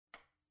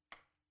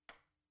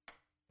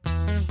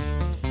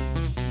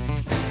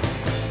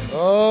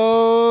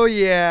Oh,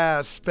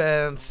 yeah,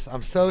 Spence.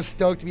 I'm so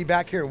stoked to be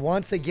back here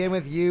once again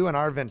with you on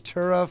our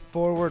Ventura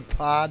Forward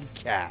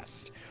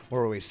podcast,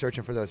 where we're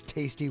searching for those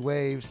tasty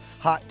waves,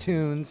 hot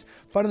tunes,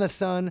 fun in the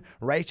sun,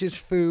 righteous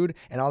food,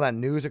 and all that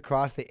news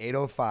across the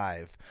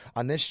 805.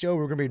 On this show,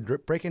 we're going to be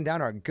breaking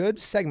down our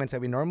good segments that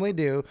we normally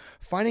do,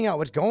 finding out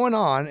what's going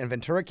on in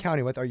Ventura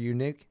County with our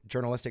unique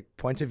journalistic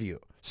points of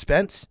view.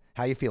 Spence,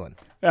 how you feeling?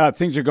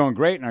 Things are going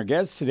great, and our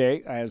guest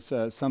today has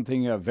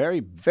something very,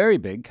 very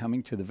big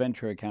coming to the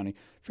Ventura County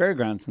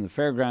Fairgrounds, and the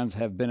fairgrounds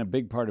have been a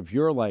big part of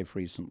your life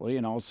recently,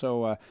 and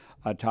also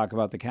talk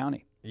about the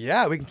county.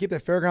 Yeah, we can keep the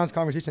fairgrounds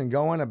conversation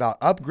going about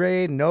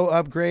upgrade, no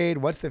upgrade,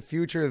 what's the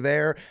future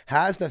there?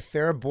 Has the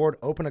fair board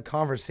opened a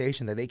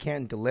conversation that they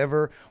can't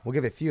deliver? We'll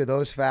give a few of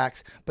those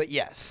facts. But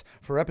yes,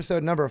 for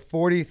episode number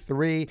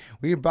 43,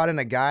 we brought in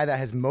a guy that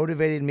has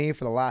motivated me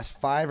for the last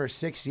 5 or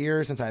 6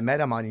 years since I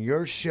met him on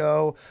your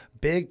show.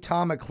 Big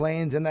Tom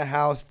McClain's in the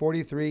house,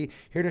 43,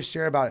 here to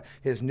share about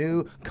his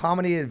new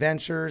comedy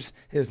adventures,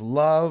 his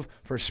love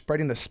for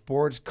spreading the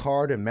sports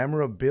card and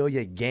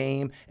memorabilia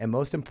game, and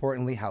most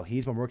importantly, how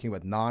he's been working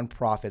with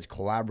nonprofits,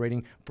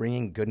 collaborating,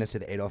 bringing goodness to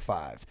the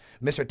 805.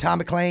 Mr.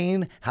 Tom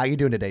McClain, how you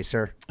doing today,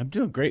 sir? I'm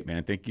doing great,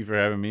 man. Thank you for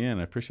having me in.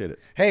 I appreciate it.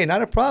 Hey,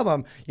 not a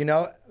problem. You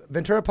know,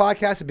 Ventura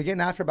Podcast is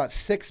beginning after about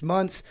 6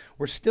 months.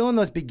 We're still in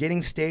those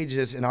beginning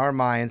stages in our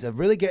minds of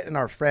really getting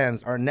our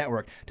friends, our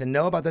network, to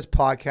know about this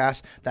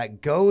podcast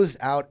that goes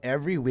out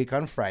every week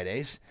on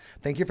Fridays.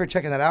 Thank you for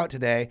checking that out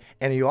today.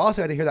 And you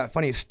also had to hear that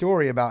funny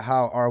story about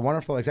how our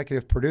wonderful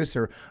executive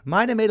producer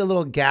might have made a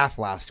little gaffe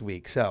last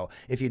week. So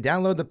if you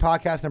download the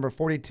podcast number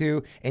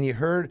 42 and you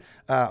heard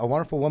a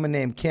wonderful woman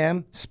named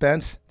Kim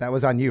Spence, that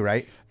was on you,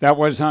 right? That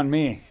was on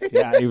me.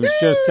 Yeah, it was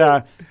just...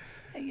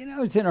 I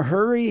was in a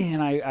hurry,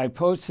 and I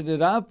posted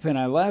it up, and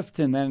I left,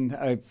 and then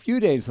a few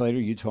days later,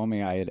 you told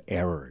me I had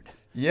errored.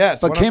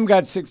 Yes. But Kim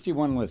got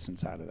 61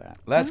 listens out of that.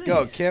 Let's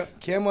go.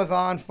 Kim was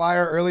on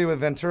fire early with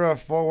Ventura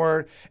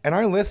Forward. And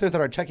our listeners that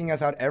are checking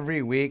us out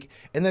every week,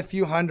 in the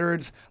few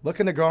hundreds,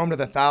 looking to grow them to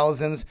the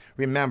thousands,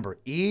 remember,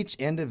 each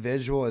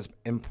individual is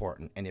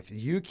important. And if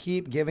you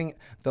keep giving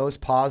those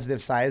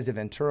positive sides of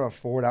Ventura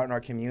Forward out in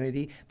our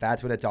community,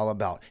 that's what it's all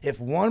about.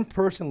 If one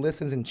person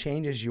listens and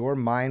changes your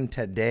mind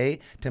today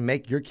to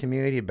make your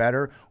community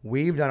better,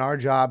 we've done our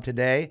job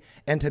today.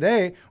 And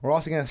today, we're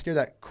also going to steer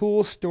that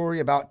cool story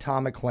about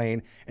Tom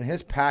McClain and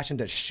his passion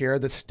to share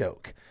the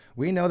Stoke.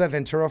 We know that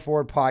Ventura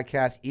Forward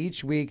podcast,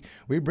 each week,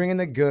 we bring in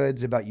the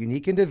goods about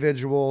unique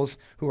individuals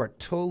who are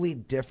totally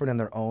different in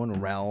their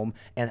own realm,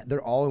 and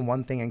they're all in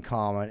one thing in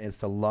common. It's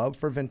the love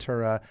for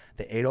Ventura,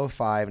 the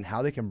 805, and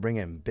how they can bring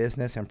in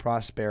business and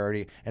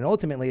prosperity, and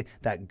ultimately,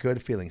 that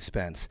good feeling,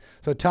 Spence.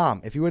 So,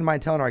 Tom, if you wouldn't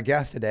mind telling our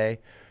guest today,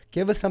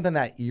 give us something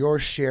that you're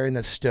sharing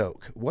the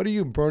Stoke. What are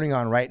you burning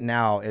on right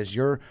now as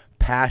your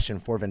passion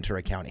for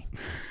Ventura County?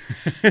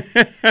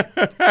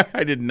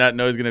 I did not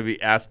know I was going to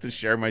be asked to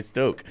share my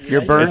Stoke.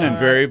 You're burning. It's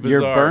very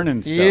bizarre. You're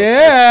burning Stoke.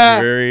 Yeah.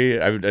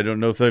 I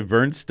don't know if I've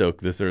burned Stoke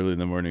this early in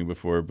the morning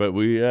before, but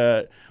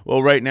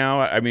right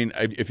now, I mean,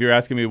 if you're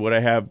asking me what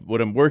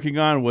I'm working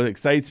on, what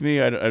excites me,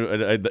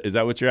 is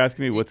that what you're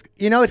asking me? What's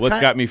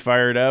got me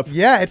fired up?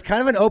 Yeah, it's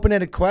kind of an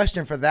open-ended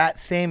question for that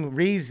same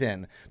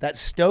reason. That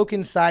Stoke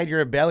inside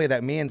your belly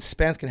that me and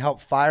Spence can help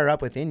fire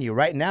up within you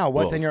right now.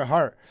 What's in your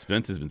heart?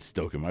 Spence has been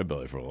stoking my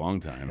belly for a long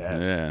time.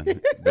 Yes. Yeah,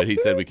 but he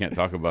said we can't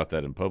talk about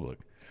that in public.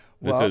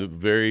 It's a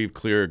very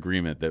clear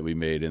agreement that we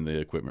made in the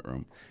equipment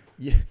room.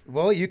 Yeah,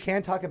 well, you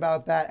can talk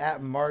about that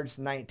at March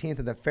 19th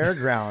at the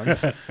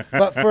fairgrounds.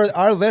 But for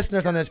our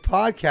listeners on this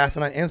podcast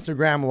and on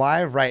Instagram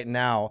Live right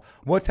now,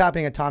 what's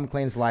happening in Tom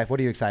McClain's life? What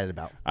are you excited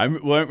about? I'm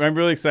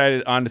really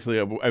excited. Honestly,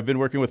 I've been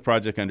working with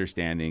Project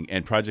Understanding,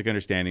 and Project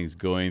Understanding is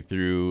going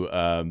through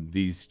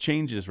these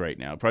changes right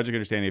now. Project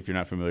Understanding, if you're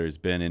not familiar, has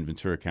been in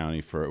Ventura County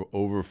for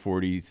over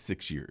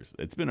 46 years.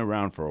 It's been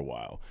around for a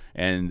while.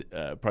 And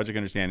Project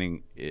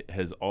Understanding, it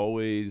has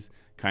always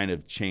kind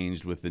of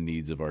changed with the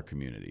needs of our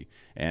community.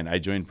 And I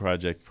joined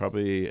Project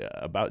probably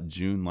about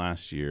June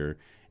last year,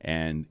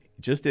 and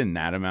just in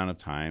that amount of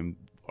time,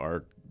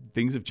 our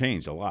things have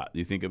changed a lot.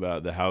 You think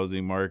about the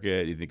housing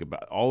market, you think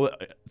about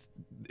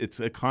it's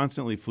a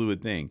constantly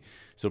fluid thing.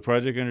 So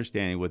Project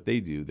Understanding, what they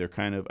do, they're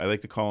kind of, I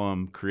like to call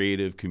them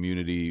creative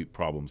community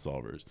problem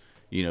solvers.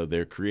 You know,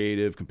 they're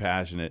creative,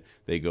 compassionate.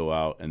 They go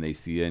out and they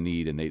see a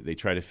need and they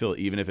try to fill it,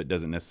 even if it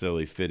doesn't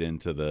necessarily fit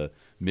into the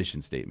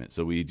mission statement.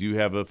 So we do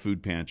have a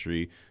food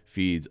pantry,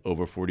 feeds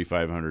over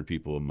 4,500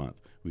 people a month.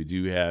 We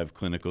do have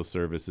clinical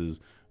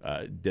services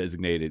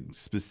designated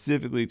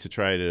specifically to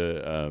try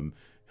to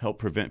help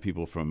prevent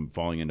people from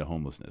falling into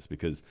homelessness,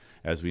 because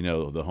as we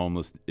know, the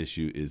homeless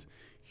issue is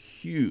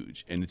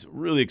huge and it's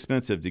really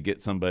expensive to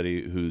get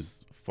somebody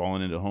who's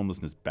fallen into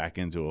homelessness back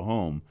into a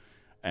home.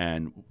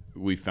 And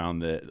we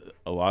found that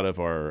a lot of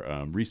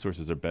our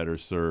resources are better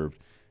served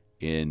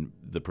in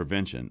the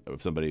prevention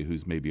of somebody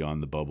who's maybe on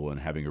the bubble and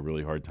having a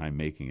really hard time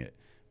making it.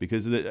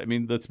 Because, I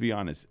mean, let's be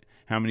honest.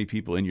 How many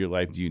people in your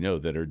life do you know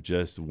that are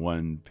just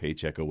one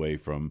paycheck away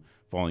from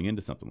falling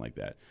into something like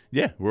that.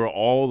 Yeah, we're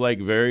all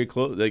like very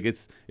close. Like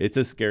it's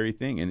a scary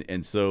thing,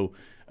 and so.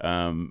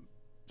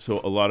 So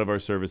a lot of our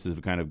services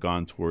have kind of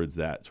gone towards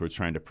that, towards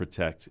trying to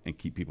protect and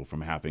keep people from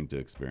having to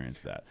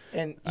experience that.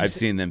 And I've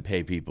seen them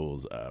pay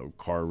people's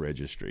car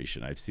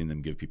registration. I've seen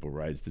them give people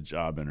rides to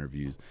job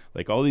interviews,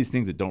 like all these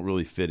things that don't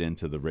really fit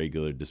into the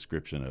regular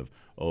description of,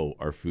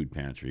 our food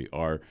pantry,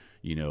 our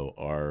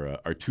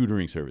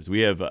tutoring service.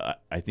 We have,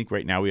 I think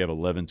right now we have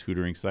 11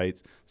 tutoring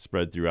sites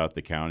spread throughout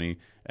the county,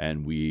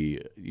 and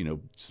we,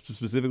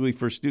 specifically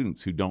for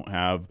students who don't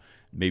have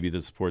maybe the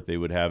support they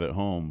would have at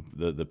home,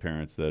 the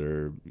parents that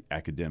are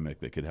academic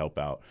that could help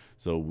out.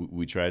 So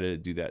we try to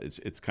do that.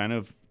 It's kind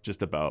of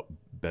just about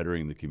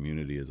bettering the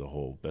community as a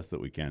whole, best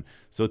that we can.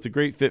 So it's a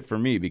great fit for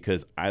me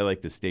because I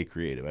like to stay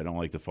creative. I don't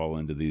like to fall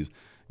into these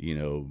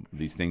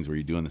things where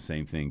you're doing the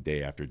same thing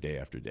day after day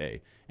after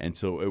day. And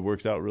so it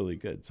works out really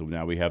good. So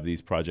now we have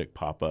these project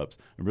pop-ups.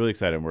 I'm really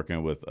excited. I'm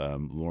working with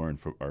Lauren,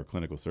 for our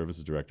clinical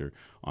services director,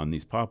 on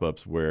these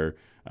pop-ups where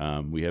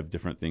we have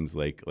different things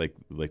like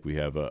we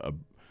have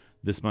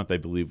this month, I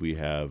believe we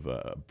have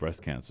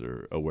breast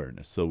cancer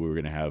awareness. So we were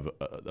going to have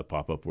a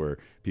pop-up where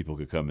people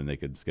could come and they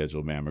could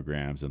schedule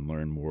mammograms and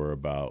learn more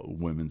about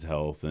women's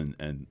health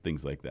and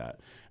things like that.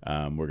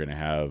 We're going to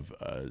have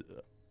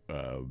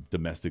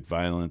domestic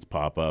violence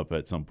pop-up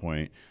at some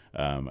point.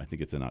 I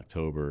think it's in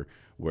October,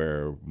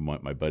 where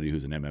my buddy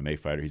who's an MMA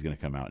fighter, he's going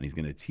to come out and he's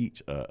going to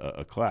teach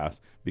a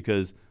class,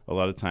 because a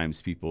lot of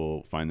times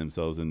people find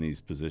themselves in these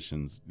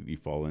positions, you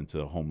fall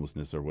into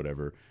homelessness or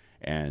whatever,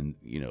 and,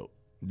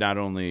 not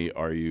only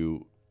are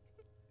you,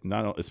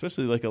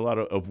 especially like a lot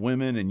of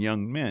women and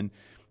young men,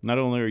 not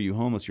only are you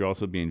homeless, you're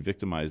also being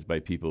victimized by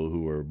people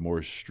who are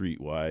more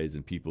streetwise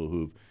and people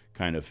who've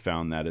kind of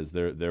found that as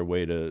their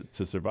way to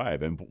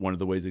survive. And one of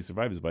the ways they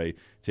survive is by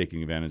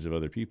taking advantage of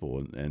other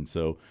people. And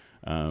so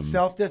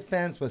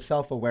self-defense with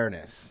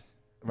self-awareness,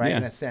 right? Yeah.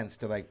 In a sense,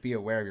 to like be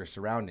aware of your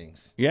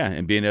surroundings. Yeah,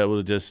 and being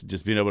able to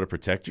just being able to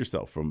protect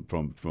yourself from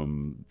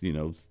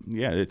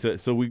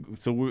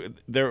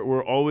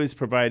we're always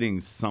providing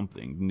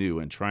something new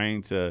and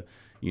trying to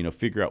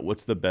figure out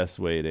what's the best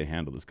way to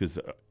handle this, because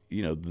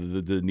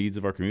the needs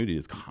of our community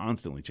is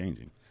constantly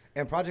changing.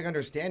 And Project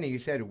Understanding, you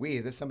said we.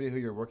 Is this somebody who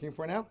you're working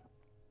for now?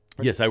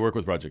 Yes, I work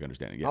with Project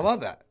Understanding. Yeah. I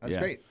love that. That's Yeah.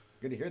 great.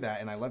 Good to hear that.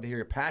 And I love to hear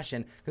your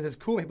passion, because it's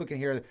cool when people can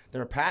hear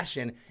their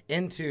passion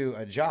into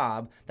a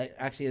job that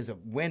actually is a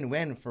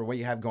win-win for what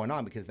you have going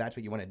on, because that's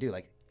what you want to do.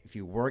 Like, if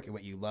you work at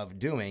what you love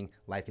doing,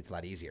 life gets a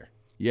lot easier.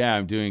 Yeah,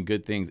 I'm doing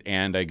good things,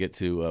 and I get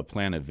to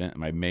plan event.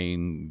 My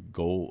main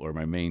goal, or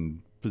my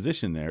main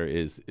position there,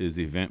 is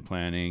event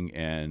planning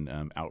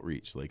and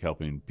outreach, like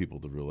helping people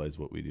to realize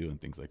what we do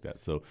and things like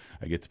that. So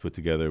I get to put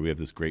together, we have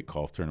this great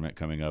golf tournament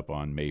coming up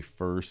on May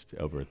 1st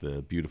over at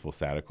the beautiful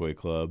Satakoy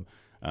Club.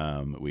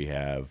 We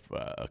have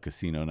a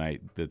casino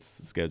night that's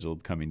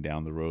scheduled coming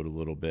down the road a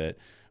little bit.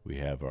 We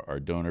have our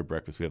donor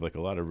breakfast. We have like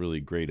a lot of really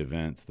great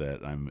events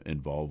that I'm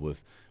involved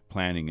with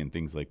planning and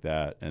things like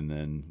that. And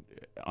then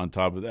on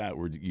top of that,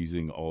 we're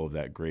using all of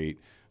that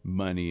great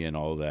money and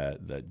all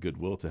that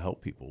goodwill to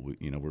help people.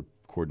 We're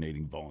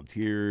coordinating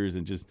volunteers,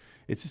 and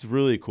it's just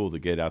really cool to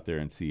get out there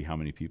and see how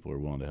many people are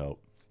willing to help.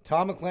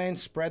 Tom McClain,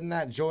 spreading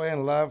that joy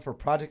and love for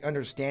Project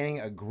Understanding,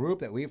 a group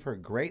that we've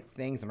heard great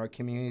things in our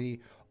community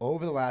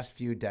over the last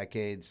few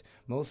decades,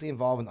 mostly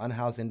involving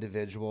unhoused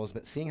individuals,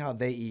 but seeing how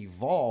they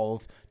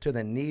evolve to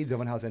the needs of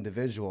unhoused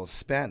individuals.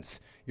 Spence,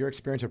 your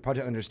experience with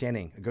Project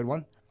Understanding, a good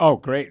one? Oh,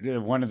 great.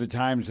 One of the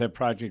times that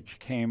project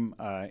came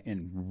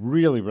in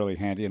really, really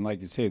handy, and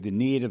like you say, the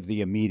need of the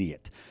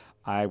immediate.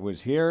 I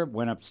was here,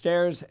 went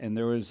upstairs, and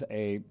there was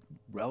a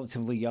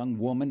relatively young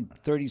woman,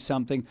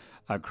 30-something,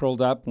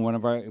 curled up.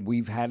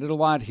 We've had it a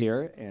lot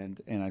here, and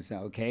I said,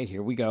 okay,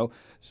 here we go.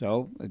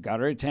 So I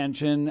got her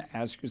attention,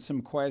 asked her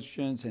some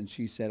questions, and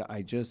she said,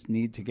 I just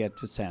need to get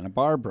to Santa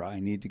Barbara. I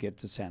need to get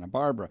to Santa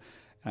Barbara.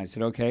 And I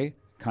said, okay,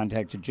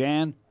 contacted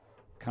Jan,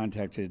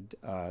 contacted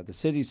the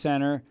city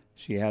center.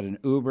 She had an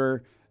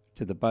Uber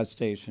to the bus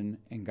station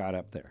and got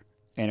up there.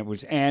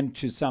 And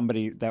to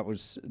somebody that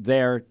was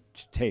there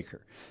to take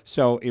her.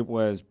 So it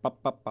was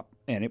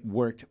and it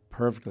worked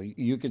perfectly.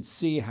 You could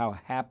see how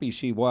happy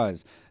she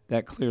was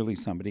that clearly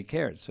somebody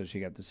cared. So she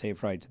got the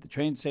safe ride to the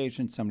train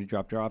station, somebody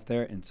dropped her off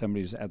there, and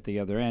somebody's at the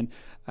other end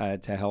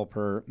to help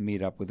her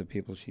meet up with the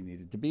people she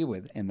needed to be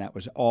with. And that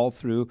was all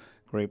through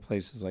great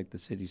places like the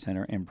City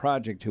Center and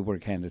Project, who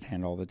work hand in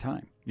hand all the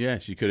time. Yeah,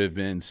 she could have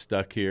been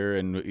stuck here,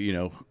 and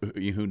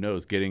who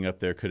knows, getting up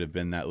there could have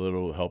been that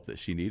little help that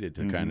she needed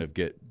to kind of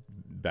get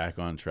back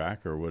on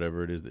track or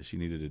whatever it is that she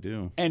needed to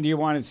do. And do you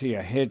want to see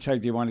a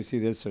hitchhike? Do you want to see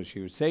this? So she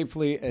was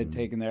safely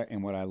taken there.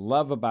 And what I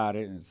love about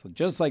it, and it's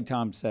just like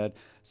Tom said,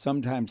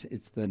 sometimes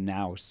it's the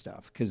now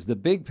stuff, because the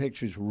big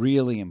picture is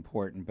really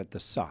important, but the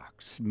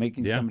socks,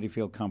 making somebody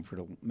feel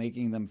comfortable,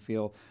 making them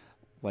feel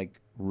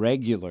like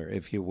regular,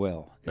 if you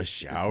will. A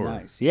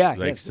shower. It's nice. Yeah.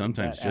 Like yes,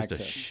 sometimes that just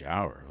access. a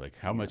shower. Like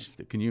how much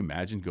can you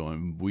imagine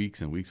going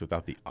weeks and weeks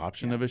without the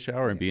option of a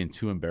shower and being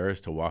too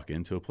embarrassed to walk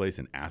into a place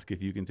and ask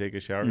if you can take a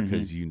shower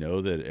because you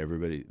know that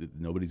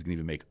nobody's going to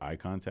even make eye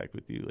contact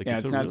with you. Like Yeah,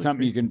 it's not really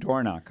something you crazy. can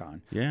door knock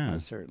on. Yeah.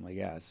 Certainly,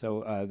 yeah.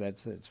 So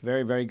it's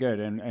very, very good.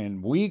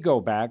 And we go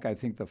back, I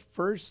think the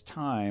first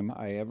time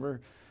I ever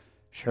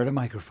shared a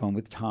microphone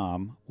with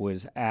Tom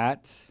was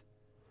at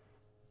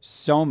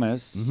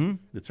Somas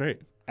That's right.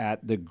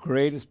 at the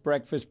greatest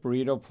breakfast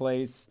burrito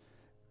place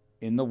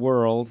in the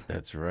world,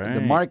 That's right.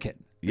 the Market.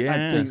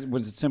 Yeah. I think,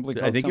 was it simply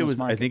called I think it Somas was.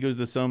 Market? I think it was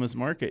the Somas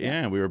Market.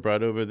 Yeah, we were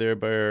brought over there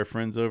by our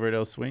friends over at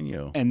El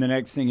Sueño. And the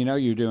next thing you know,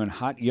 you're doing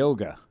hot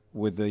yoga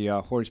with the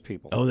horse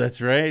people. Oh,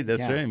 that's right.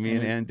 That's Yeah, right. Me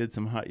and and Ann did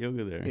some hot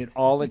yoga there. It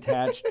all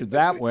attached to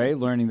that way,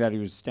 learning that he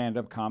was a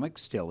stand-up comic,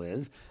 still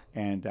is,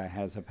 and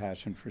has a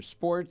passion for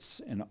sports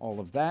and all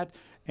of that,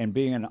 and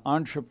being an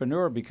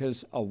entrepreneur,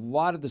 because a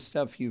lot of the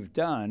stuff you've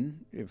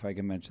done, if I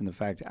can mention the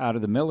fact, out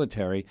of the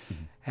military,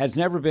 has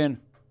never been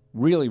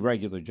really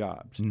regular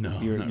jobs. No,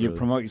 you not really.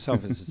 promote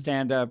yourself as a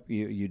stand-up,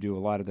 you do a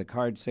lot of the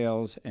card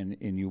sales, and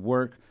you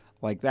work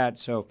like that.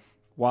 So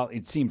while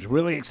it seems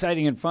really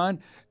exciting and fun,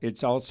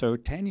 it's also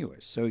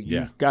tenuous. So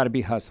you've got to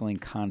be hustling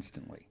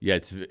constantly. Yeah,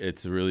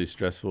 it's really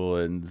stressful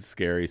and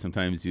scary.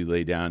 Sometimes you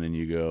lay down and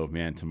you go,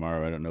 man,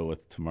 tomorrow, I don't know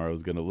what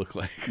tomorrow's going to look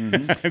like. I'm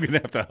going to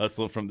have to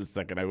hustle from the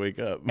second I wake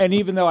up. And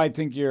even though I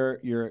think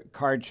your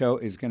card show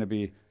is going to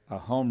be a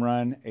home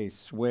run, a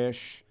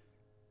swish,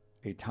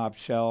 a top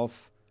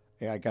shelf,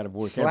 I got to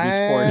work every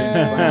sport in.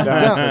 Slam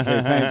dunk.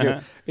 Okay, thank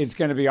you. It's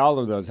going to be all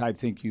of those. I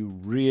think you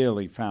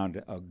really found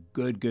a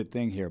good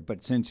thing here.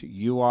 But since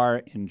you are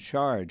in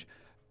charge,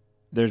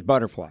 there's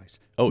butterflies.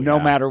 Oh, no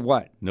yeah. matter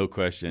what. No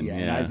question. Yeah.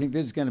 And I think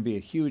this is going to be a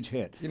huge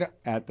hit You know-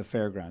 at the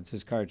fairgrounds.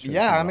 This card show.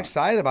 Yeah, I'm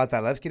excited about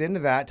that. Let's get into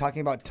that. Talking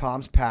about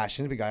Tom's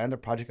passion, we got into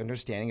Project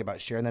Understanding about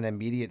sharing that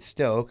immediate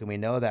Stoke, and we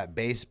know that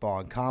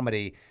baseball and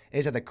comedy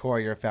is at the core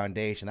of your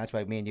foundation. That's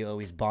why me and you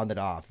always bonded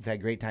off. We've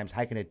had great times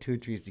hiking to two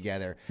trees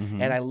together,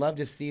 and I love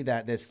to see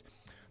that this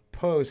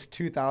post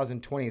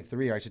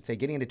 2023, or I should say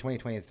getting into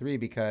 2023,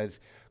 because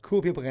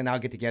cool people can now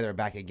get together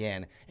back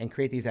again and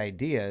create these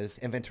ideas.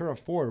 And Ventura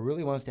Ford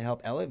really wants to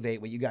help elevate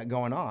what you got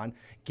going on,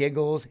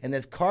 Giggles, and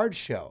this card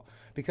show.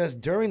 Because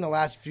during the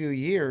last few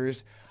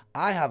years,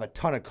 I have a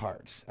ton of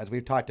cards, as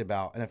we've talked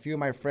about. And a few of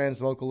my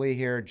friends locally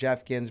here,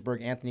 Jeff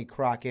Ginsburg, Anthony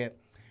Crockett,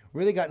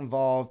 really got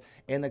involved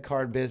in the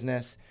card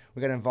business.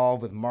 We got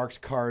involved with Mark's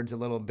Cards a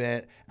little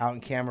bit out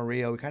in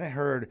Camarillo. We kind of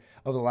heard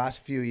over the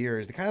last few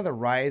years the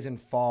rise and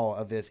fall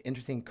of this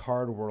interesting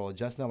card world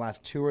just in the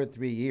last 2 or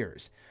 3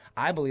 years.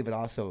 I believe it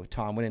also,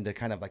 Tom, went into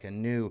kind of like a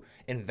new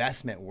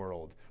investment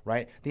world,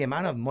 right? The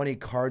amount of money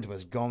cards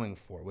was going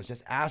for was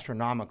just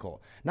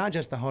astronomical. Not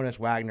just the Honus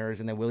Wagners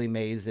and the Willie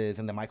Mazes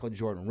and the Michael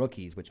Jordan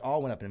rookies, which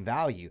all went up in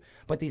value,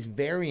 but these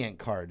variant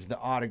cards, the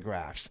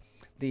autographs,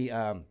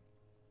 the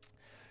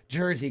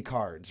jersey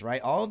cards,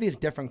 right? All of these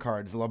different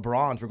cards, the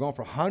LeBrons, were going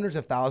for hundreds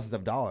of thousands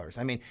of dollars.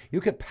 I mean,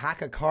 you could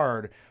pack a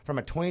card from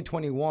a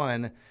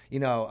 2021,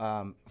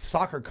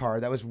 soccer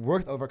card that was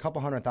worth over a couple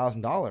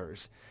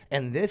 $100,000,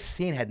 and this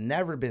scene had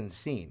never been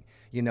seen.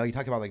 You know, you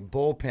talk about like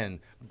Bullpen,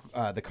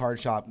 the card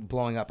shop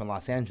blowing up in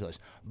Los Angeles.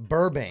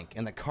 Burbank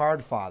and the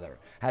Card Father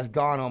has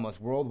gone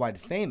almost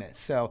worldwide famous.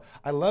 So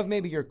I love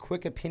maybe your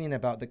quick opinion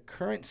about the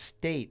current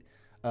state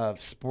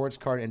of sports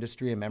card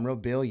industry and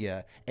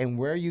memorabilia, and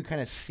where you kind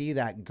of see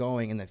that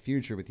going in the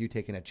future with you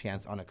taking a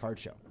chance on a card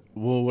show.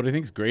 Well, what I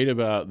think is great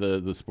about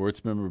the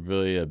sports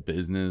memorabilia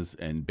business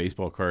and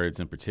baseball cards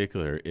in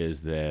particular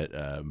is that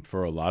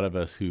for a lot of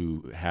us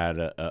who had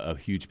a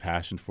huge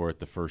passion for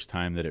it the first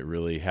time that it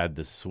really had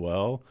the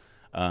swell,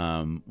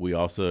 we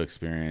also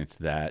experienced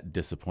that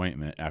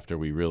disappointment after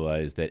we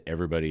realized that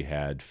everybody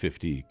had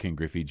 50 Ken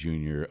Griffey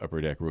Jr. Upper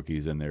Deck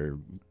rookies in their,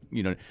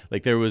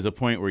 like there was a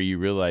point where you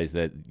realized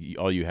that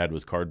all you had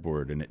was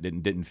cardboard, and it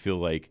didn't feel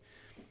like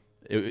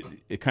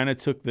it kind of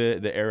took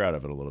the air out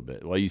of it a little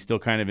bit. While you still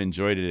kind of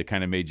enjoyed it, it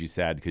kind of made you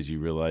sad because you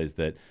realized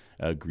that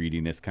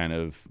greediness kind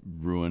of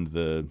ruined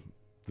the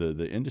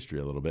industry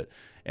a little bit.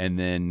 And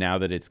then now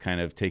that it's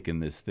kind of taken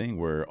this thing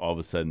where all of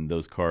a sudden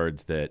those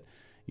cards that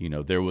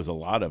there was a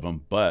lot of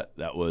them, but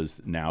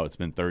now it's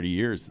been 30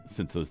 years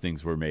since those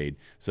things were made.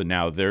 So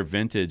now they're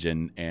vintage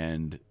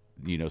and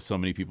so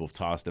many people have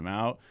tossed them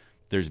out.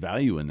 There's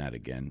value in that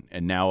again.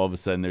 And now all of a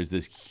sudden there's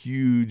this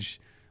huge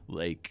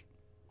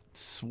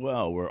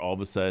swell where all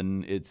of a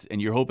sudden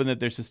and you're hoping that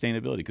there's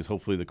sustainability, because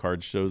hopefully the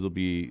card shows will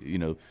be,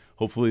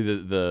 hopefully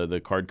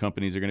the card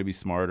companies are going to be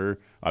smarter.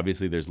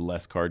 Obviously there's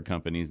less card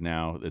companies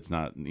now. It's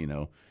not,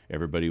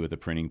 everybody with a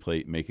printing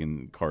plate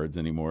making cards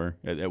anymore.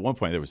 At one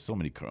point there was so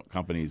many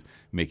companies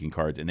making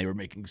cards, and they were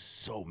making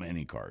so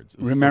many cards.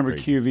 Remember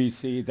so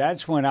crazy. QVC?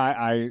 That's when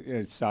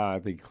I saw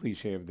the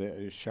cliche of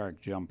the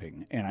shark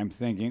jumping, and I'm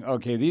thinking,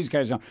 okay, these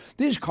guys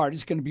this card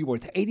is going to be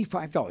worth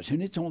 $85,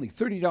 and it's only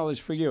 $30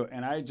 for you.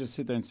 And I just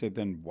sit there and say,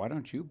 then why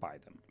don't you buy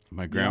them?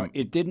 My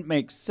it didn't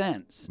make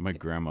sense. My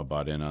grandma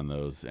bought in on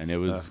those, and it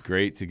was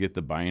great to get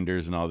the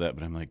binders and all that.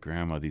 But I'm like,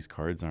 Grandma, these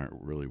cards aren't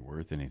really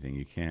worth anything.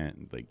 You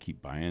can't like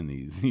keep buying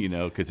these,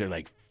 because they're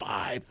like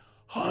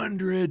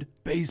 500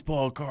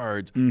 baseball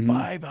cards,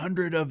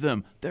 500 of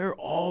them. They're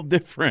all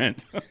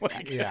different.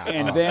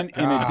 And then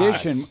in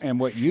addition, and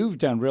what you've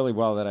done really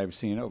well that I've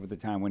seen over the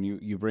time when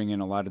you bring in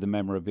a lot of the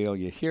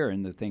memorabilia here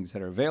and the things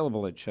that are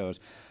available at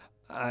shows,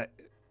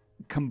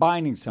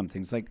 combining some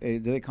things like do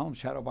they call them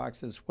shadow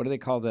boxes? What do they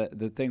call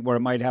the thing where it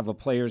might have a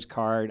player's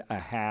card, a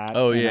hat?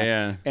 Oh,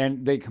 yeah.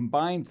 And they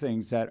combine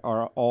things that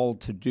are all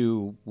to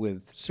do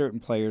with certain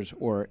players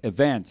or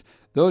events.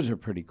 Those are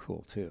pretty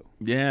cool too.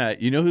 Yeah,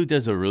 you know who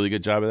does a really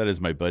good job of that is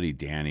my buddy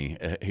Danny.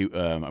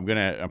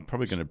 I'm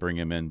probably gonna bring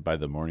him in by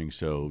the morning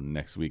show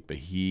next week. But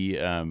he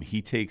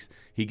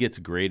gets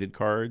graded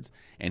cards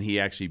and he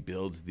actually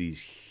builds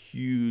these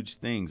huge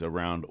things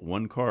around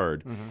one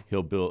card.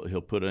 He'll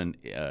put in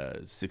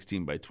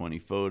 16 by 20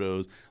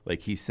 photos.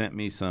 Like he sent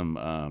me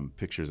some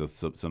pictures of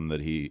some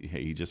that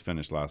he just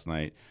finished last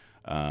night.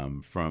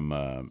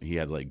 From he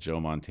had like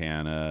Joe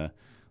Montana.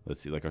 Let's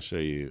see, like I'll show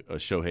you a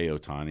Shohei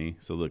Ohtani.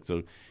 So look,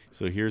 so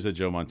here's a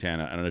Joe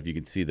Montana. I don't know if you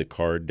can see the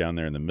card down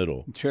there in the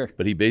middle. Sure.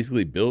 But he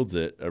basically builds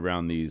it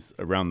around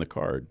the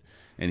card,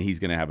 and he's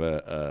going to have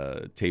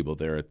a table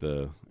there at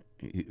there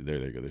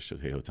you go. There's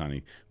Shohei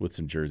Ohtani with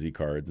some jersey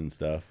cards and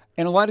stuff.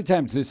 And a lot of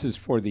times this is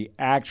for the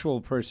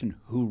actual person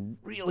who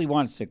really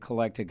wants to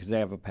collect it because they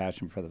have a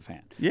passion for the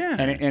fan. Yeah.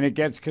 And it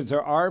gets, because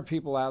there are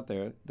people out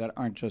there that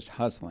aren't just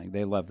hustling.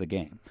 They love the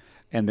game.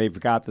 And they've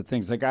got the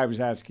things, like I was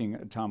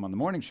asking Tom on the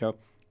morning show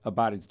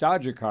about his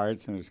Dodger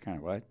cards, and it was kind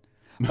of what?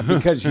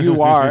 Because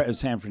you are a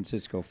San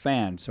Francisco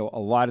fan, so a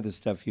lot of the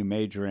stuff you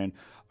major in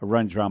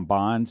runs around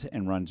Bonds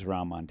and runs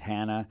around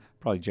Montana,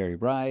 probably Jerry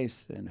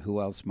Rice, and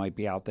who else might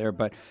be out there,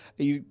 but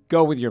you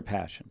go with your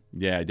passion.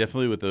 Yeah,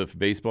 definitely with the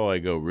baseball, I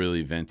go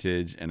really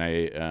vintage, and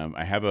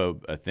I have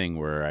a thing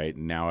where I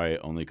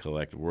only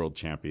collect world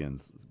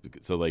champions.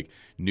 So like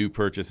new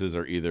purchases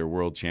are either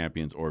world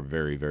champions or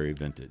very, very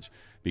vintage.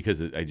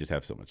 Because I just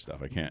have so much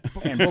stuff, I can't.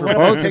 And for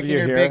both taking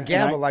your big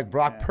gamble, like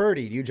Brock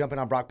Purdy, do you jump in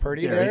on Brock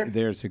Purdy there?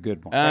 There's a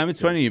good one. It's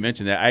funny you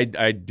mentioned that.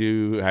 I did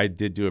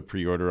do a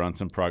pre-order on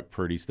some Brock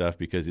Purdy stuff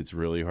because it's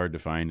really hard to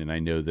find, and I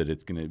know that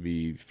it's going to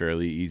be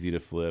fairly easy to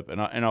flip,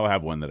 and I'll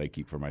have one that I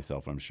keep for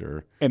myself, I'm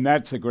sure. And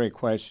that's a great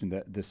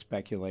question, the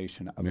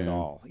speculation of it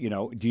all.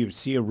 Do you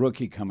see a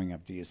rookie coming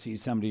up? Do you see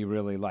somebody you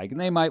really like? And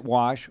they might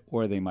wash,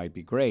 or they might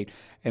be great,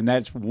 and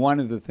that's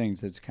one of the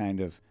things that's kind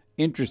of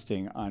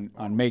interesting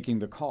on making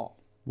the call.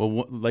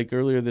 Well, like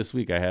earlier this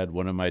week, I had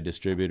one of my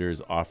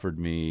distributors offered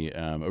me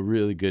a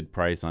really good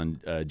price on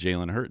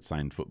Jalen Hurts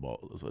signed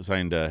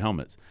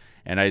helmets,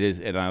 and I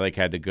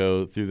had to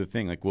go through the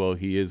thing like, well,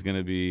 he is going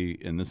to be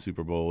in the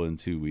Super Bowl in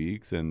 2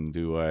 weeks, and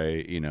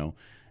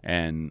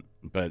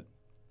but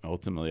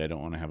ultimately I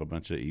don't want to have a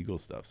bunch of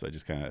Eagles stuff, so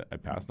I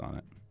passed on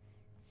it.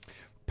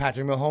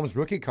 Patrick Mahomes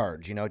rookie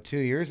cards. 2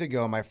 years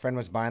ago, my friend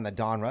was buying the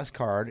Don Russ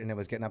card, and it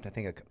was getting up to, I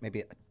think,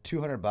 maybe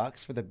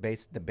 $200 for the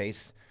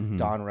base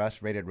Don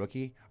Russ rated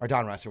rookie, or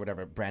Don Russ or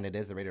whatever brand it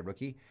is, the rated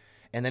rookie.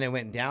 And then it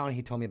went down.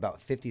 He told me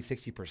about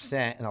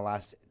 50-60% in the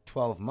last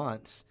 12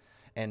 months.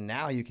 And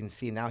now you can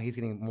see he's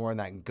getting more in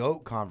that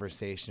GOAT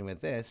conversation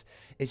with this.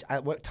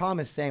 What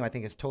Tom is saying, I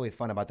think, is totally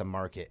fun about the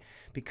market.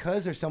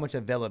 Because there's so much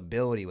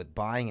availability with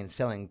buying and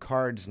selling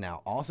cards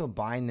now, also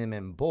buying them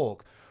in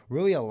bulk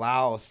really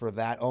allows for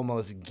that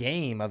almost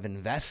game of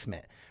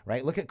investment,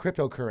 right? Look at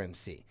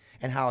cryptocurrency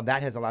and how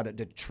that has allowed it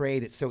to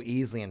trade it so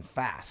easily and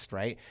fast,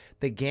 right?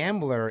 The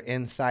gambler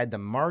inside the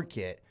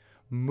market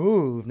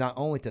moved not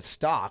only to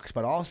stocks,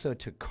 but also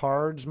to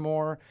cards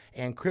more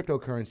and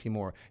cryptocurrency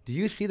more. Do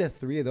you see the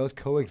three of those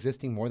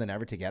coexisting more than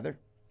ever together?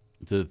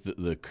 The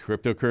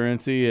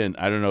cryptocurrency, and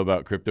I don't know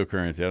about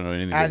cryptocurrency. I don't know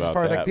anything about that. As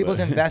far as like people's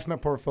investment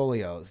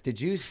portfolios,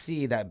 did you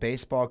see that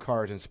baseball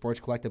cards and sports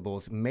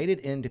collectibles made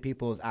it into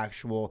people's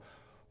actual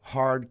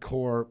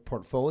hardcore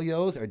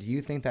portfolios, or do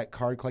you think that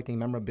card collecting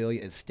memorabilia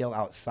is still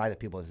outside of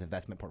people's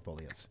investment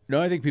portfolios? No,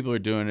 I think people are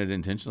doing it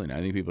intentionally now. I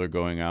think people are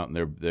going out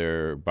and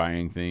they're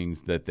buying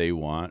things that they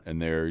want,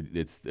 and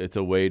it's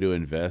a way to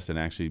invest and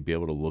actually be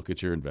able to look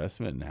at your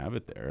investment and have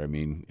it there. I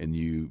mean, and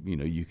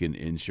you can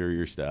insure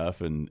your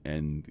stuff, and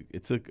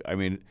it's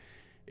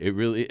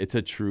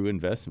a true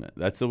investment.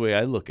 That's the way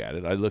I look at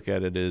it. I look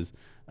at it as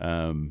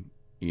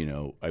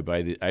I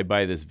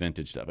buy this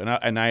vintage stuff,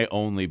 and I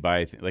only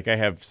buy like I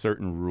have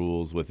certain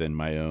rules within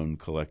my own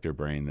collector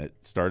brain that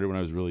started when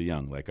I was really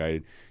young. Like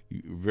I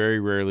very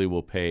rarely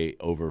will pay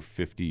over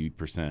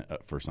 50%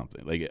 for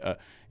something. Like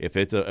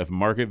if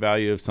market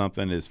value of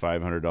something is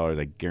 $500,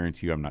 I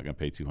guarantee you I'm not going to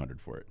pay $200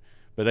 for it.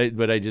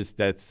 But I just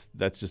that's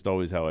just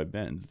always how I've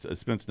been.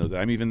 Spence knows that.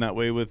 I'm even that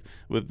way with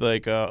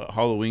like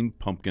Halloween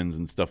pumpkins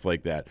and stuff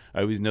like that. I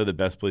always know the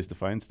best place to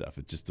find stuff.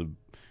 It's just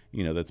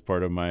that's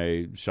part of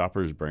my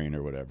shopper's brain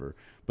or whatever.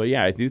 But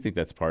yeah, I do think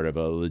that's part of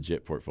a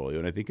legit portfolio,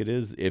 and I think it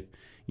is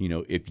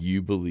if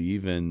you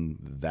believe in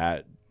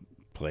that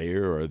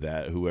player or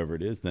that whoever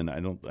it is, then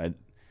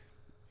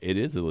it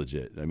is a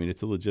legit. I mean,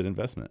 it's a legit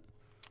investment.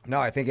 No,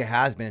 I think it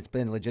has been. It's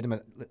been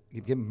legitimate,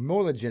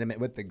 more legitimate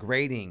with the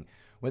grading,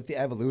 with the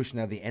evolution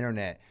of the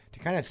internet to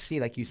kind of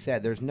see, like you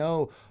said, there's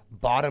no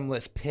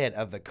bottomless pit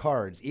of the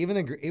cards. Even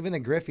the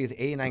Griffies,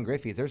 89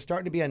 Griffies, there's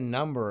starting to be a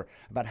number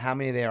about how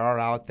many there are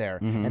out there,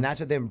 and that's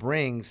what then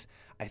brings,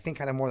 I think,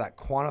 kind of more that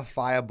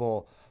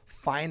quantifiable,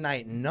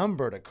 finite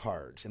number to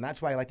cards. And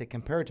that's why I like to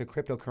compare it to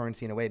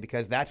cryptocurrency in a way,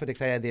 because that's what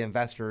excited the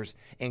investors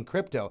in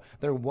crypto.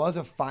 There was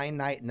a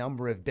finite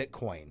number of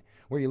Bitcoin.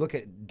 Where you look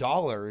at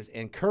dollars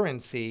and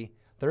currency,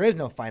 there is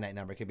no finite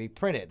number. It can be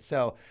printed.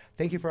 So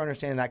thank you for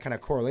understanding that kind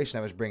of correlation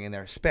I was bringing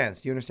there.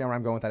 Spence, do you understand where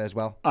I'm going with that as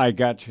well? I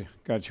got you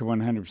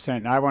 100%.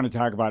 And I want to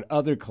talk about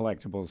other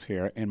collectibles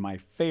here, and my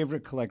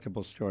favorite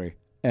collectible story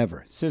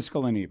ever,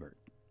 Siskel and Ebert.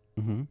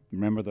 Mm-hmm.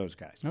 Remember those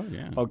guys? Oh,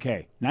 yeah.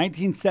 Okay,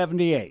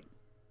 1978,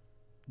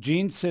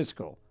 Gene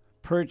Siskel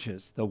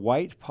purchased the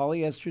white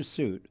polyester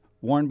suit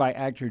worn by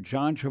actor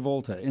John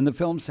Travolta in the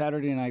film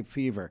Saturday Night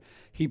Fever.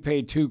 He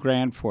paid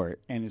 $2,000 for it,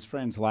 and his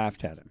friends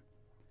laughed at him.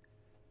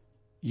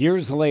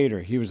 Years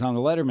later, he was on the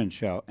Letterman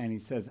show, and he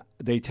says,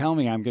 they tell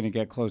me I'm going to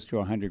get close to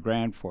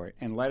 $100,000 for it.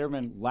 And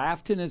Letterman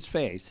laughed in his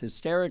face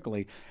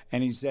hysterically,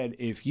 and he said,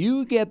 if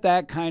you get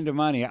that kind of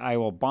money, I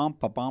will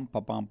bump, bump,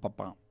 bump,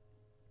 bump.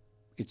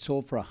 It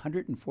sold for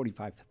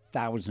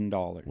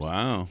 $145,000.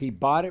 Wow. He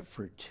bought it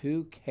for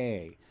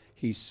 $2,000.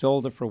 He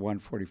sold it for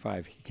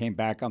 $145,000. He came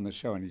back on the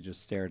show and he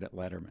just stared at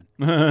Letterman.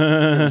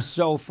 It was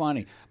so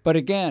funny. But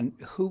again,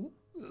 who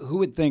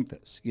would think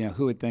this? You know,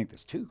 who would think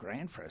this?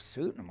 $2,000 for a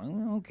suit? I'm like,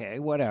 okay,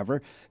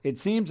 whatever. It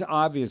seems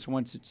obvious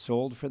once it's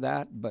sold for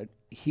that, but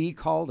he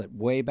called it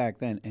way back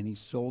then, and he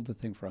sold the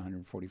thing for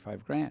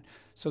 $145,000.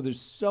 So there's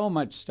so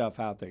much stuff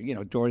out there. You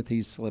know,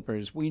 Dorothy's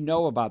slippers. We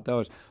know about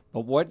those.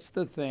 But what's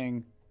the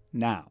thing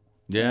now?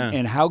 Yeah.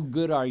 And how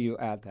good are you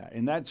at that?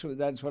 And that's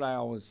what I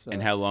always and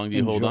how long do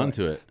you hold on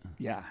to it?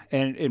 Yeah.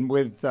 And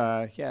with,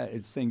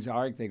 it's things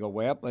arc, they go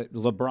way up.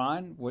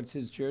 LeBron, what's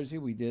his jersey?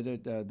 We did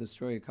it, the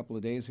story a couple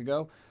of days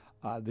ago.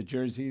 The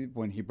jersey,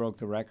 when he broke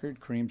the record,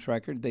 Kareem's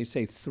record, they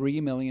say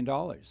 $3 million.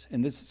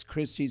 And this is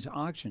Christie's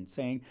auction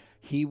saying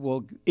it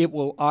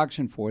will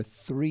auction for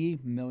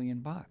 $3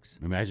 million.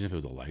 Imagine if it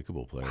was a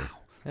likable player. Wow.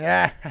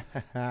 Yeah.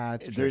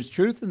 There's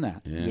truth in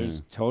that. Yeah.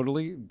 There's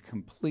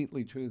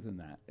completely truth in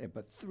that.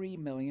 But $3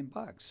 million.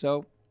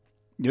 So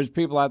there's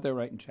people out there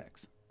writing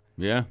checks.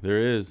 Yeah, there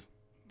is.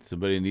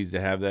 Somebody needs to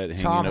have that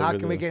hanging Tom, over how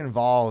can we get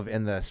involved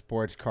in the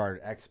Sports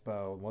Card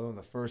Expo? One of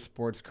the first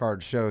sports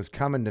card shows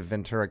coming to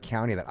Ventura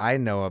County that I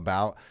know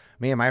about.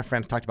 Me and my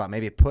friends talked about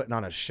maybe putting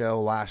on a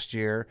show last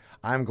year.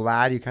 I'm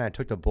glad you kind of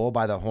took the bull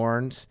by the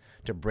horns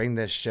to bring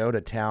this show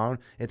to town.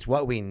 It's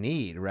what we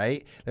need,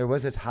 right? There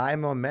was this high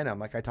momentum,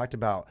 like I talked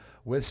about,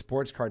 with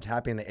sports cards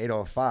happening in the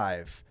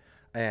 805,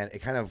 and it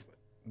kind of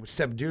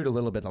subdued a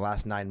little bit the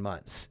last 9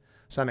 months.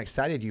 So I'm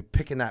excited you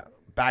picking that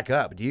back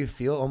up. Do you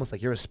feel almost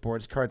like you're a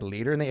sports card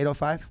leader in the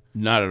 805?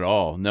 Not at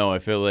all. No, I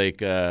feel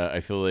like I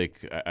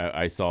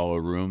saw a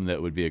room that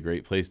would be a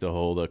great place to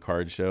hold a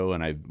card show,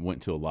 and I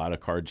went to a lot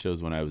of card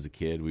shows when I was a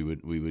kid. We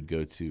would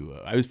go to.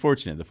 I was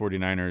fortunate. The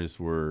 49ers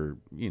were,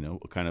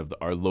 kind of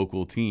our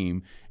local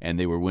team, and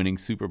they were winning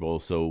Super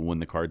Bowls. So when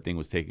the card thing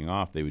was taking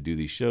off, they would do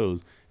these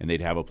shows, and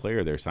they'd have a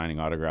player there signing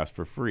autographs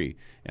for free.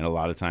 And a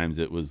lot of times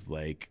it was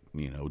like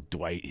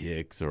Dwight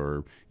Hicks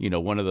or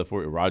one of the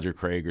Roger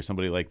Craig or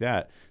somebody like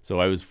that. So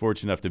I was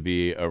fortunate enough to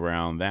be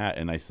around that,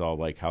 and I saw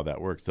like how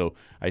that worked. So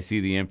I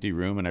see the empty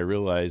room, and I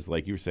realize,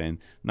 like you were saying,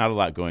 not a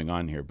lot going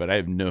on here. But I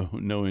have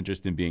no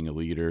interest in being a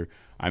leader.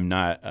 I'm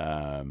not.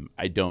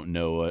 I don't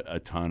know a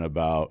ton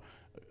about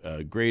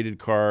graded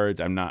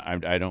cards.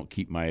 I don't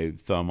keep my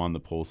thumb on the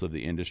pulse of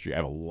the industry. I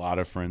have a lot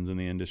of friends in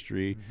the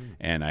industry,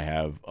 and I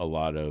have a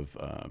lot of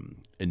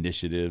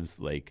initiatives,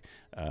 like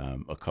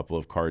a couple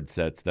of card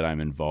sets that I'm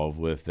involved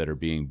with that are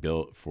being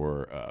built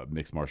for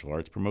mixed martial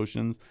arts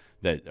promotions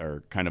that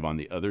are kind of on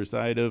the other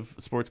side of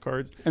sports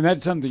cards. And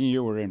that's something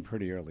you were in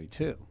pretty early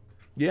too.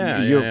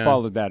 Yeah, you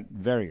followed that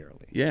very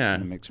early. Yeah,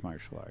 in the mixed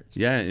martial arts.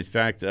 Yeah, in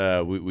fact,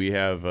 we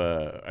have.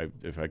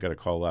 If I got a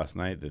call last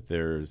night that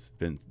there's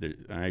been,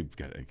 I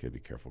got to be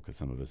careful because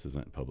some of this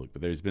isn't public,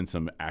 but there's been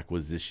some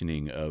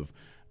acquisitioning of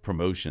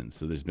promotions.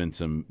 So there's been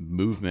some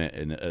movement,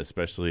 and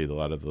especially a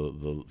lot of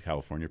the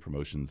California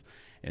promotions,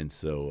 and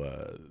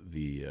so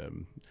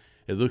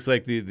it looks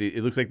like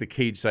the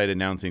cage side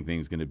announcing thing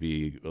is going to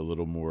be a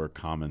little more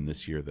common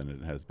this year than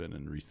it has been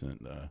in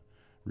recent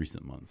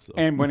months. So.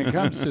 And when it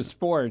comes to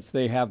sports,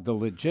 they have the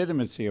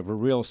legitimacy of a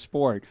real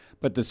sport,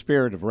 but the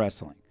spirit of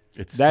wrestling.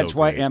 That's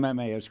why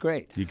MMA is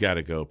great. You got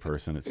to go,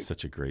 person. It's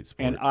such a great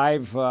sport. And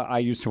I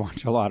used to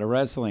watch a lot of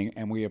wrestling,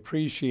 and we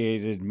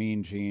appreciated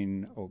Mean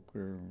Gene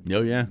Oker.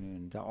 Oh yeah,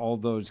 and all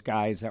those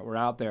guys that were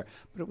out there,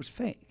 but it was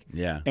fake.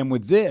 Yeah. And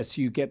with this,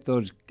 you get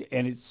those,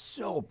 and it's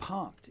so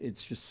pumped.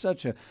 It's just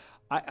such a.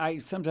 I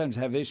sometimes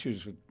have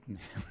issues with.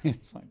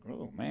 It's like,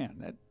 oh man,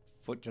 that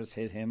foot just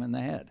hit him in the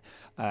head.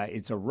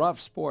 It's a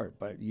rough sport,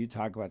 but you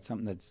talk about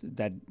something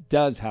that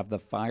does have the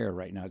fire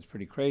right now. It's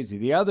pretty crazy.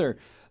 The other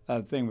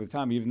thing with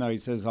Tom, even though he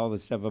says all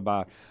this stuff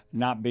about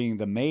not being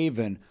the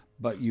maven,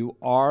 but you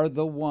are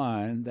the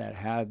one that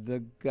had the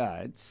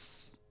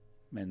guts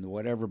and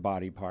whatever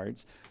body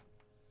parts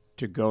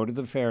to go to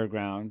the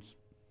fairgrounds,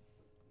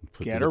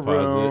 get a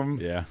room,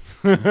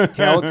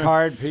 tell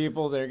card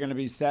people they're going to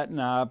be setting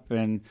up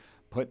and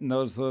putting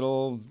those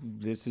little,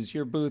 this is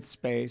your booth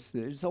space.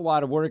 There's a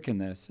lot of work in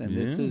this, and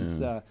this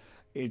is,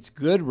 it's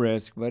good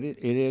risk, but it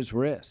is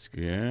risk.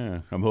 Yeah,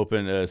 I'm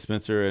hoping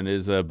Spencer and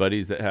his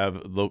buddies that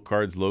have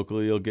cards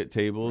locally will get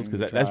tables,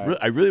 because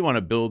I really want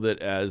to build it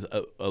as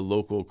a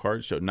local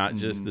card show, not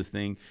just this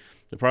thing.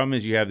 The problem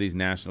is you have these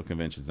national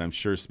conventions. I'm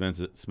sure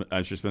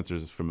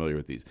Spencer's familiar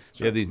with these.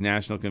 Sure. You have these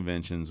national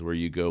conventions where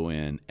you go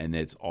in and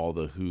it's all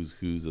the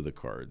who's of the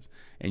cards,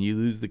 and you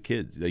lose the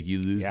kids. Like you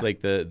lose like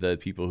the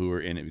people who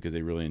are in it because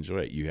they really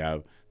enjoy it. You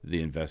have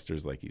the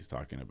investors like he's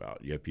talking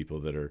about. You have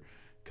people that are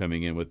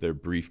coming in with their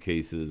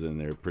briefcases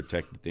and their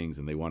protected things,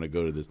 and they want to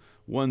go to this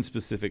one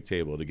specific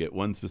table to get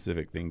one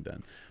specific thing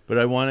done. But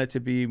I want it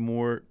to be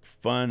more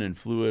fun and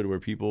fluid, where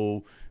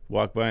people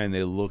walk by and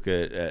they look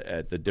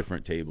at the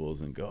different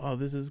tables and go, oh,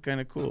 this is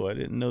kind of cool. I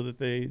didn't know that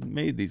they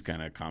made these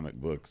kind of comic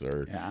books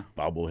or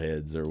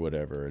bobbleheads or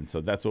whatever. And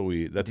so that's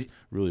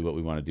really what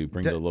we want to do,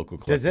 bring the local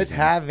collectors. Does this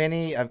have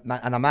any, and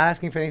I'm not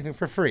asking for anything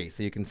for free,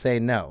 so you can say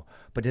no,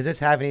 but does this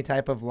have any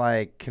type of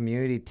like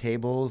community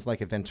tables like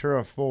a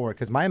Ventura Forward?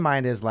 Because my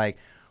mind is like,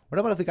 what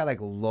about if we got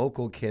like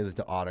local kids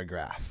to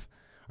autograph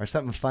or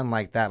something fun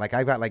like that? Like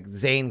I've got like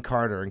Zane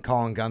Carter and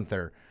Colin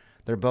Gunther.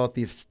 They're both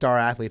these star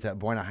athletes at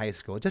Buena High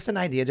School. Just an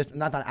idea, just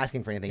not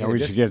asking for anything. Or we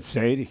should get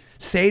Sadie.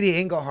 Sadie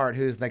Englehart,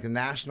 who's like the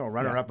national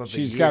runner-up of the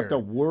year. She's got the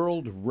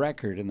world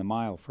record in the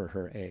mile for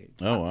her age.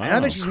 Oh, wow. And I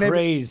bet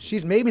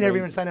she's maybe never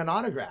even signed an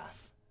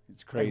autograph.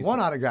 It's crazy. Like one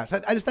autograph.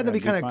 So I just thought that'd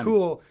be kind of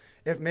cool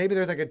if maybe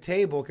there's like a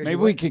table. Maybe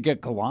we could get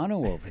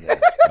Galano over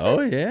there.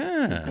 Oh,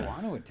 yeah.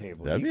 Galano at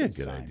table. That'd be a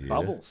good idea.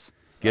 Bubbles.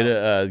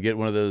 Get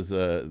one of those.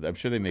 I'm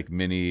sure they make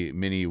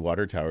mini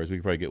water towers. We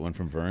could probably get one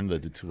from Vern, the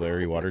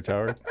Tulare water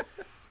tower.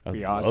 I'd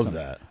love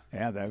that.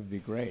 Yeah, that would be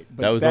great.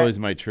 But that was always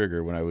my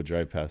trigger when I would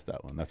drive past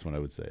that one. That's when I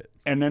would say it.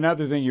 And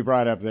another thing you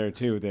brought up there,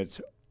 too,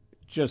 that's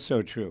just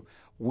so true.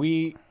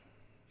 We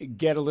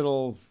get a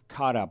little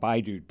caught up. I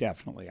do,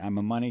 definitely. I'm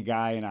a money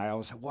guy, and I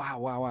always say,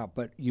 wow.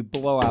 But you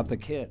blow out the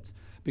kids.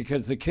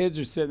 Because the kids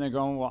are sitting there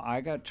going, well,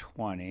 I got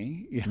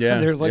 20.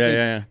 They're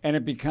looking, and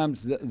it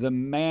becomes the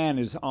man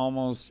is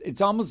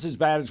it's almost as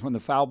bad as when the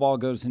foul ball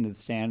goes into the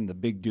stand and the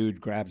big dude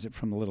grabs it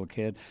from the little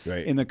kid.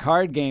 Right. In the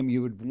card game,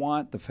 you would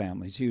want the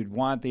families. You'd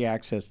want the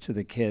access to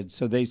the kids,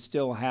 so they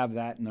still have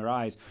that in their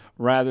eyes,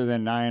 rather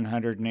than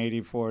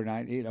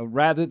 984,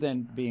 rather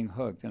than being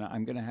hooked. And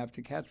I'm going to have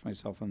to catch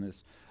myself on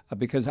this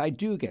because I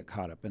do get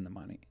caught up in the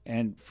money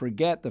and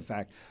forget the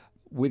fact.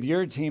 With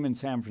your team in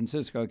San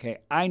Francisco, okay,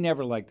 I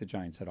never liked the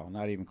Giants at all,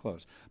 not even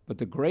close. But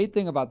the great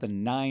thing about the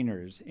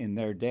Niners in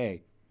their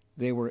day,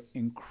 they were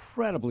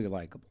incredibly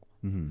likable.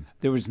 Mm-hmm.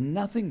 There was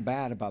nothing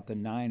bad about the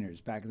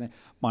Niners back then.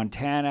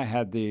 Montana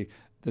had the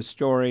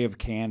story of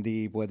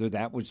Candy, whether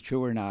that was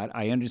true or not.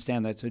 I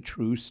understand that's a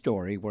true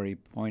story where he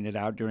pointed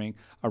out during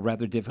a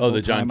rather difficult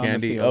the John time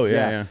Candy. on the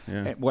field.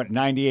 Yeah. What,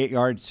 98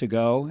 yards to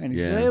go? And he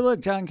said, hey, look,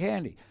 John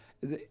Candy.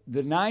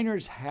 The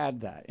Niners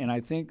had that, and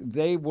I think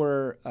they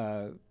were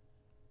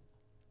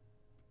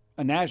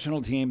a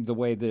national team the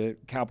way the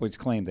Cowboys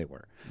claimed they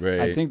were.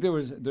 Right. I think there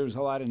was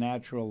a lot of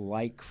natural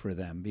like for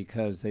them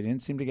because they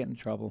didn't seem to get in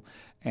trouble,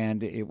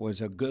 and it was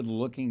a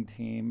good-looking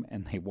team,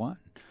 and they won.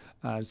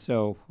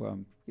 So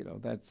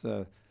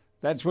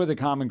that's where the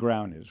common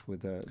ground is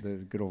with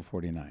the good old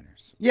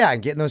 49ers. Yeah,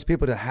 and getting those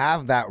people to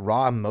have that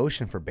raw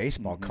emotion for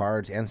baseball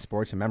cards and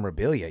sports and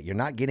memorabilia. You're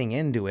not getting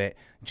into it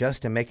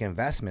just to make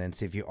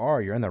investments. If you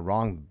are, you're in the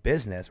wrong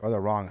business or the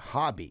wrong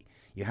hobby.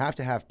 You have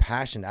to have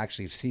passion to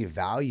actually see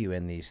value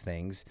in these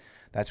things.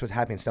 That's what's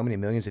happening. So many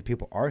millions of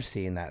people are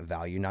seeing that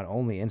value, not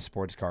only in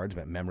sports cards,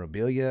 but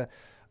memorabilia,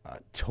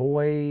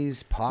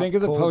 toys, pop culture. Think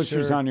of the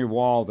posters on your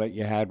wall that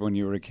you had when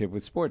you were a kid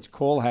with sports.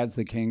 Cole has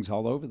the Kings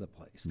all over the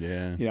place.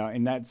 Yeah.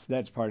 And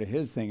that's part of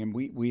his thing. And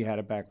we had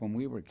it back when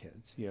we were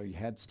kids. You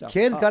had stuff.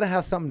 Kids got to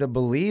have something to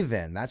believe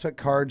in. That's what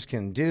cards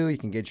can do. You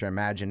can get your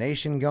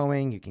imagination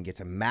going. You can get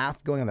some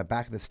math going on the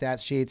back of the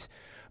stat sheets.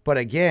 But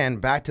again,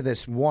 back to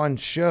this one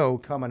show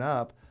coming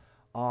up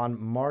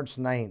on March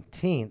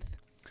 19th.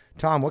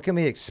 Tom, what can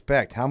we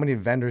expect? How many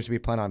vendors do we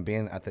plan on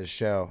being at this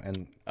show?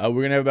 And we're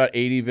going to have about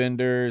 80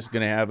 vendors,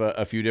 going to have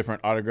a few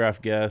different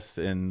autograph guests,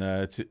 and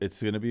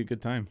it's going to be a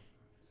good time.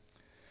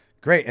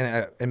 Great.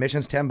 And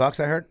admission's $10,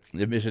 I heard?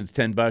 Admission's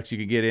 $10. You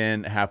can get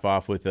in half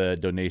off with a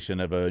donation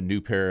of a new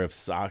pair of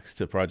socks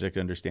to Project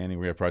Understanding.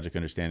 We have Project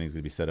Understanding is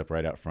going to be set up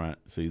right out front.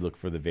 So you look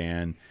for the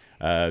van.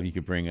 You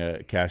could bring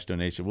a cash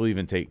donation. We'll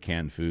even take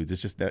canned foods.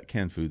 It's just that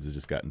canned foods has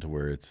just gotten to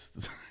where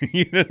it's,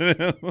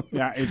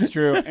 Yeah, it's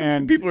true.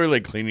 And people are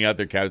like cleaning out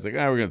their cabinets, like,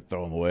 we're going to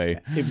throw them away.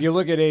 If you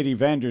look at 80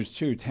 vendors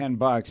too,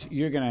 $10,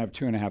 you're going to have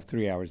 2.5,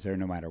 3 hours there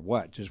no matter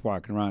what, just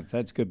walking around. So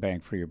that's good bang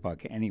for your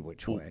buck any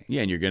which way.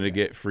 Yeah, and you're going to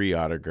get free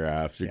autographs.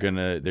 You're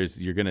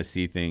gonna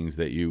see things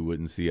that you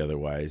wouldn't see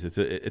otherwise.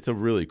 It's a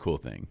really cool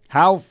thing.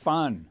 How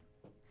fun.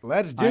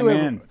 Let's do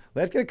it.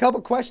 Let's get a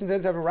couple questions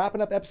in. So we're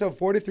wrapping up episode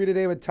 43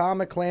 today with Tom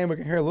McClain. We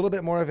can hear a little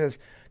bit more of his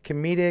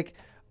comedic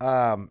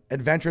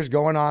adventures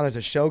going on. There's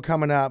a show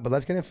coming up, but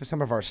let's get into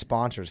some of our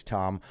sponsors,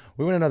 Tom.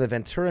 We want to know the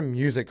Ventura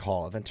Music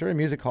Hall. Ventura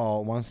Music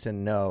Hall wants to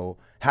know,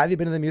 have you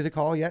been to the Music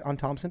Hall yet on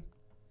Thompson?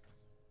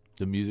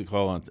 The Music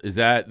Hall, is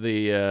that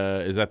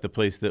the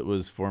place that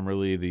was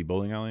formerly the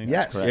bowling alley?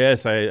 Yes.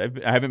 Yes, I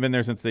haven't been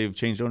there since they've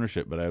changed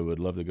ownership, but I would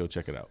love to go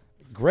check it out.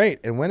 Great.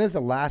 And when is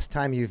the last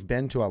time you've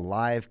been to a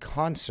live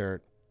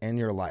concert in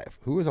your life?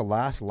 Who was the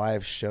last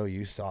live show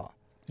you saw?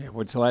 Yeah,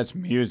 what's the last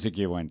music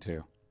you went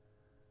to?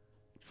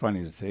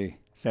 Funny to say.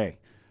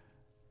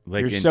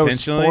 Like You're so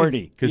intentionally?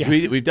 sporty. Because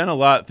we've done a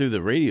lot through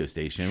the radio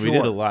station. Sure. We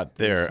did a lot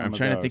there. Some I'm of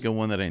trying to those. think of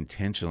one that I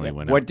intentionally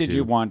went out to. What did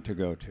you want to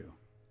go to?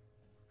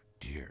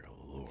 Dear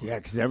Lord. Yeah,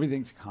 because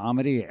everything's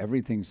comedy,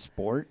 everything's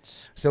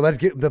sports. So let's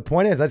get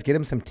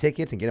him some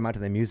tickets and get him out to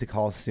the Music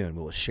Hall soon.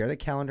 We will share the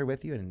calendar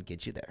with you and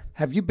get you there.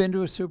 Have you been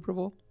to a Super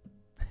Bowl?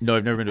 No,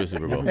 I've never been to a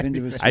Super Bowl. Never been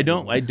to a Super I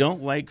Bowl.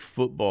 don't like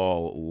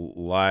football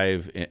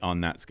live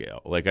on that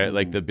scale. Like I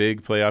like the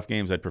big playoff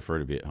games. I'd prefer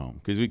to be at home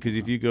because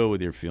if you go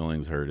with your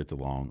feelings hurt, it's a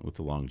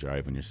long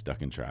drive when you're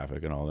stuck in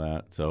traffic and all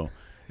that. So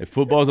if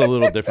football's a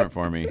little different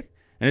for me,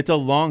 and it's a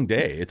long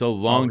day. It's a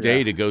long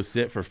day to go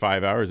sit for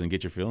 5 hours and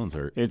get your feelings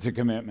hurt. It's a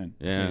commitment.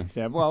 Yeah.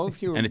 Well,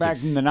 if you were And it's back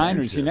in the Niners,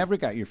 you expensive. never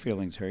got your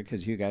feelings hurt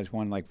because you guys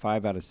won like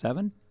 5 out of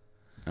 7.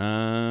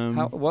 Um,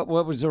 What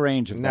was the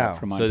range of No. that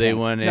from So Montana? they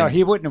won No, in-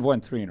 he wouldn't have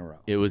won 3 in a row.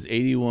 It was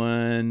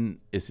 81.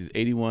 This is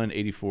 81,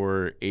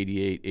 84,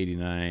 88,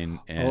 89,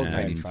 and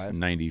 95.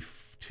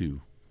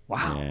 92.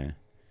 Wow. Yeah.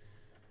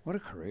 What a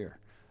career.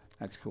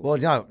 That's cool. Well,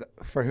 no,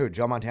 for who?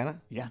 Joe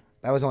Montana? yeah.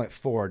 That was only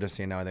 4, just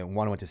so you know. And then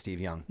 1 went to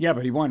Steve Young. Yeah,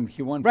 but he won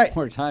Right.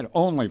 4 titles.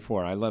 Only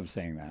 4. I love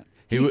saying that.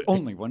 He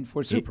only won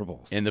 4 Super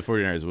Bowls. And the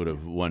 49ers would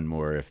have won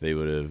more if they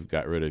would have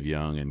got rid of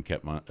Young and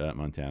kept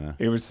Montana.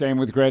 It was same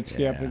with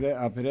Gretzky up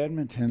Yeah. at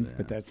Edmonton,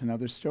 but that's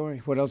another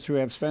story. What else do we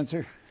have,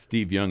 Spencer?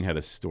 Steve Young had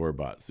a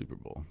store-bought Super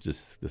Bowl.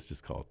 Let's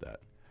just call it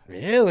that.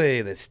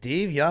 Really? The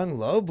Steve Young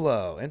low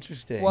blow.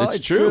 Interesting. Well, It's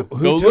it's true. true.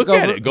 Who Go took look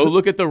at over- it. Go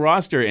look at the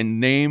roster and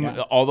name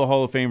Yeah. all the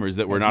Hall of Famers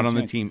that were not on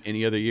the Hasn't team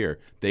any other year.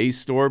 They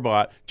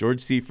store-bought, George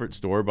Seifert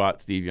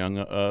store-bought Steve Young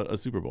a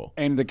Super Bowl.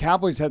 And the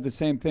Cowboys had the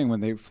same thing when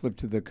they flipped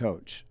to the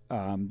coach.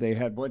 They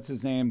had, what's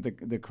his name,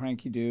 the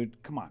cranky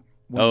dude? Come on.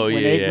 When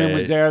Aikman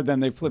was there, then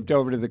they flipped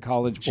over to the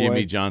college boy.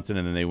 Jimmy Johnson,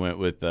 and then they went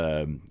with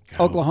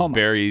Oklahoma.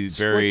 Barry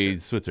Switzer.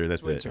 Switzer.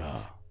 That's Switzer.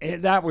 it. Oh.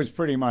 That was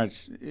pretty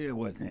much, it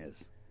wasn't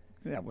his.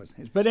 That wasn't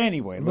his. But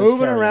anyway, let's Moving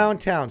carry on.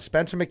 around town.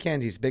 Spencer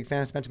McKenzie's. Big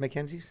fan of Spencer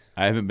McKenzie's?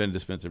 I haven't been to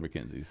Spencer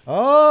McKenzie's.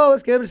 Oh,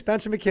 let's get him to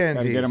Spencer McKenzie's.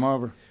 Gotta get him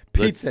over.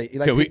 Pizza. You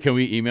like Can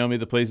we email me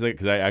the places?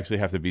 Because I actually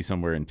have to be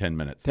somewhere in 10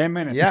 minutes. 10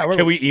 minutes. Yeah,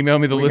 Can we email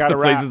me the We list gotta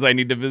of wrap. places I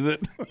need to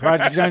visit?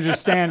 Project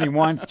Understanding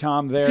wants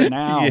Tom there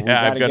now. We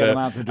got to get him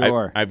out the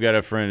door. I've got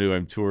a friend who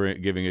I'm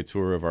giving a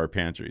tour of our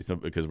pantry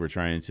because we're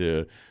trying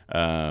to.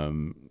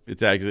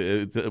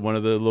 It's one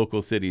of the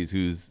local cities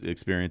who's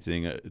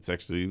experiencing. It's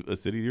actually a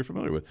city you're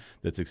familiar with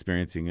that's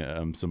experiencing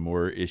some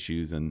more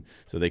issues, and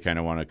so they kind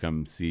of want to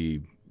come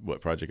see what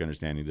Project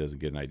Understanding does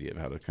and get an idea of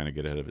how to kind of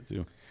get ahead of it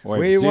too. Boy,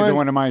 We if it's either want-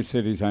 one of my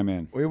cities, I'm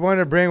in. We want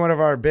to bring one of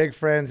our big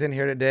friends in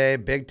here today,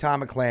 Big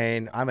Tom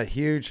McClain. I'm a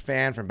huge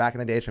fan from back in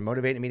the days, from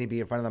motivating me to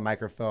be in front of the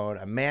microphone.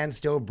 A man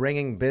still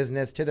bringing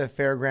business to the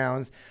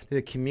fairgrounds, to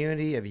the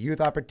community of youth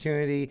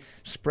opportunity,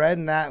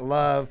 spreading that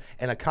love,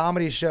 and a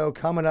comedy show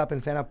coming up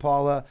in Santa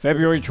Paula.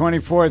 February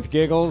 24th,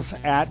 Giggles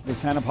at the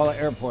Santa Paula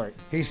Airport.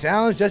 He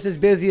sounds just as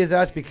busy as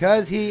us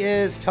because he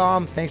is.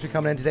 Tom, thanks for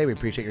coming in today. We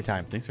appreciate your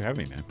time. Thanks for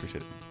having me, man.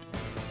 Appreciate it.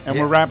 And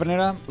we're wrapping it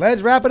up.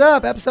 Let's wrap it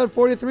up. Episode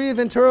 43 of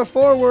Ventura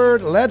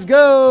Forward. Let's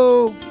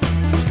go.